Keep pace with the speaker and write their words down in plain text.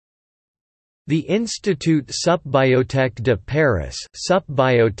The Institut Sup'Biotech de Paris,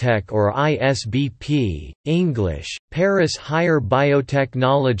 Sup'Biotech or ISBP, English, Paris Higher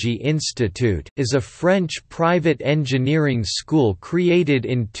Biotechnology Institute, is a French private engineering school created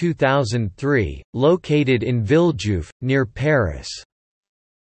in 2003, located in Villejuif, near Paris.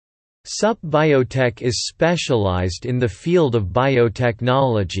 Sup'Biotech is specialized in the field of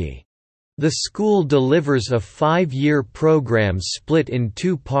biotechnology. The school delivers a 5-year program split in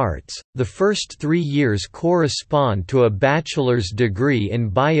 2 parts. The first 3 years correspond to a bachelor's degree in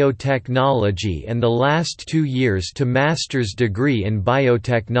biotechnology and the last 2 years to master's degree in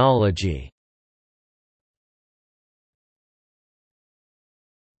biotechnology.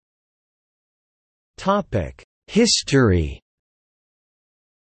 Topic: History.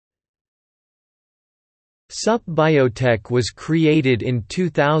 Sup'Biotech was created in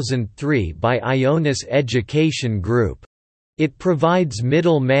 2003 by Ionis Education Group. It provides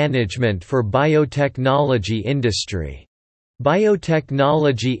middle management for biotechnology industry.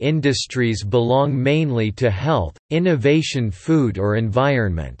 Biotechnology industries belong mainly to health, innovation, food or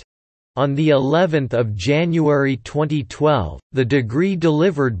environment. On the 11th of January 2012, the degree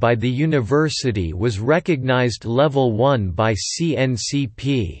delivered by the university was recognized Level 1 by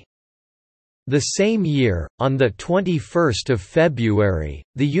CNCP. The same year, on 21 February,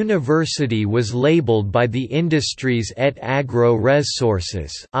 the university was labeled by the Industries et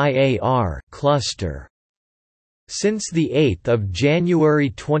Agro-Ressources cluster. Since 8 January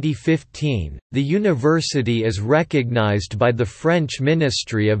 2015, the university is recognized by the French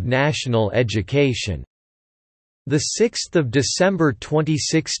Ministry of National Education. 6 December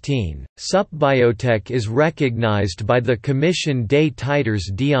 2016, Sup'Biotech is recognized by the Commission des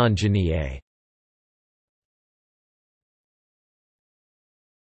titres d'ingénieur.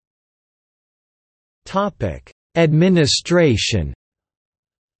 Administration.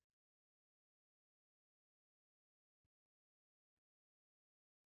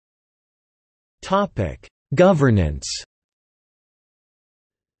 Governance.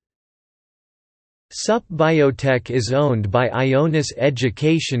 Sup'Biotech is owned by Ionis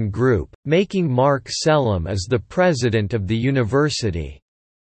Education Group, making Marc Selim as the president of the university.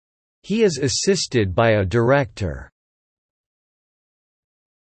 He is assisted by a director.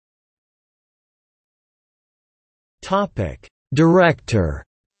 Director.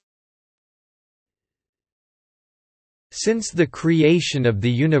 Since the creation of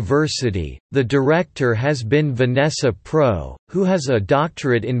the university, the director has been Vanessa Pro, who has a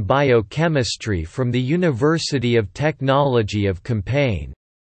doctorate in biochemistry from the University of Technology of Compiègne.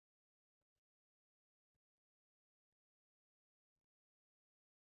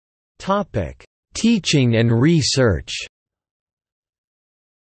 Teaching and research.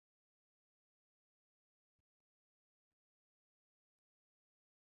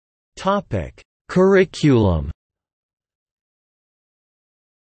 Curriculum.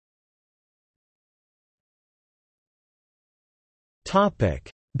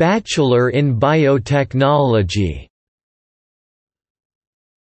 Bachelor in Biotechnology.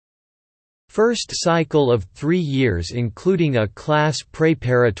 First cycle of 3 years including a classe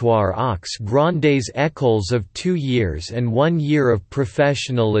préparatoire aux grandes écoles of 2 years and 1 year of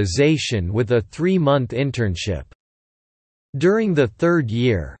professionalization with a 3-month internship. During the 3rd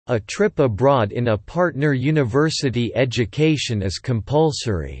year, a trip abroad in a partner university education is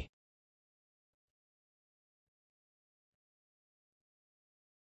compulsory.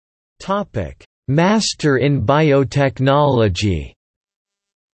 Master in Biotechnology.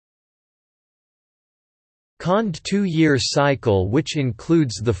 Cond 2-year cycle which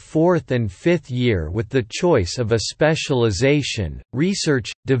includes the 4th and 5th year with the choice of a specialization,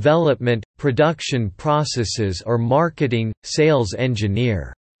 research, development, production processes or marketing, sales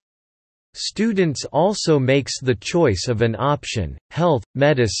engineer. Students also makes the choice of an option, health,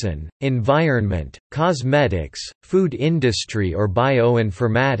 medicine, environment, cosmetics, food industry or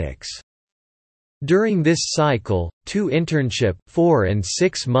bioinformatics. During this cycle, 2 internship 4 and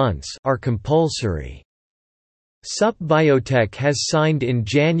 6 months are compulsory. Sup'Biotech has signed in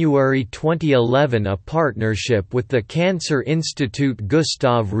January 2011 a partnership with the Cancer Institute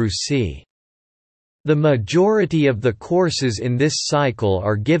Gustave Roussy. The majority of the courses in this cycle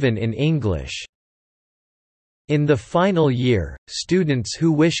are given in English. In the final year, students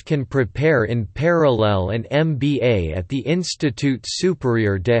who wish can prepare in parallel an MBA at the Institut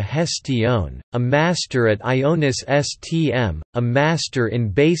Supérieur de Gestion, a master at Ionis STM, a master in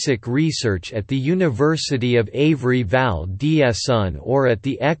basic research at the University of Évry-Val d'Essonne or at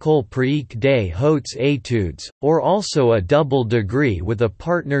the École Pratique des Hautes Études, or also a double degree with a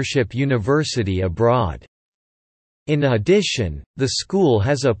partnership university abroad. In addition, the school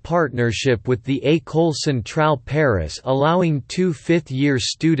has a partnership with the École Centrale Paris, allowing 2 fifth-year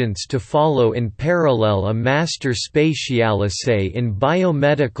students to follow in parallel a master spécialisé in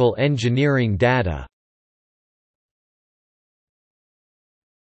biomedical engineering data.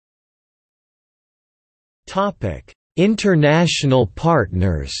 International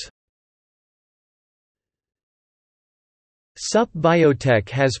partners. Sup'Biotech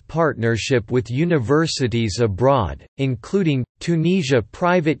has partnership with universities abroad, including, Tunisia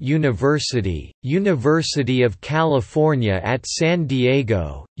Private University, University of California at San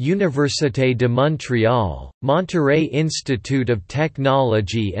Diego, Université de Montréal, Monterrey Institute of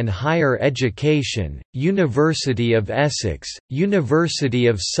Technology and Higher Education, University of Essex, University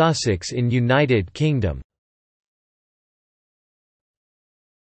of Sussex in United Kingdom.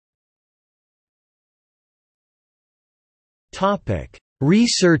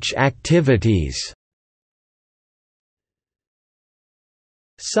 Research activities.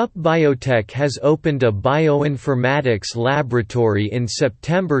 Sup'Biotech has opened a bioinformatics laboratory in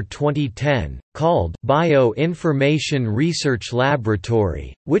September 2010, called Bioinformation Research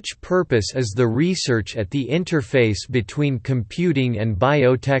Laboratory, which purpose is the research at the interface between computing and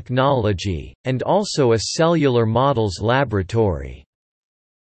biotechnology, and also a cellular models laboratory.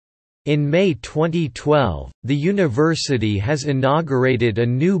 In May 2012, the university has inaugurated a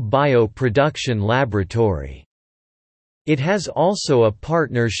new bio-production laboratory. It has also a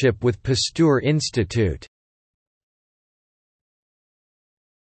partnership with Pasteur Institute.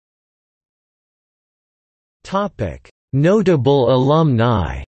 Notable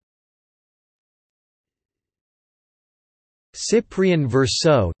alumni. Cyprien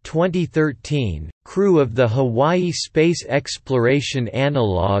Verseau 2013, crew of the Hawaii Space Exploration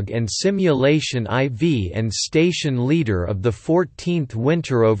Analog and Simulation IV and station leader of the 14th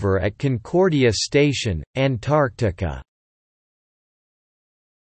Winterover at Concordia Station, Antarctica.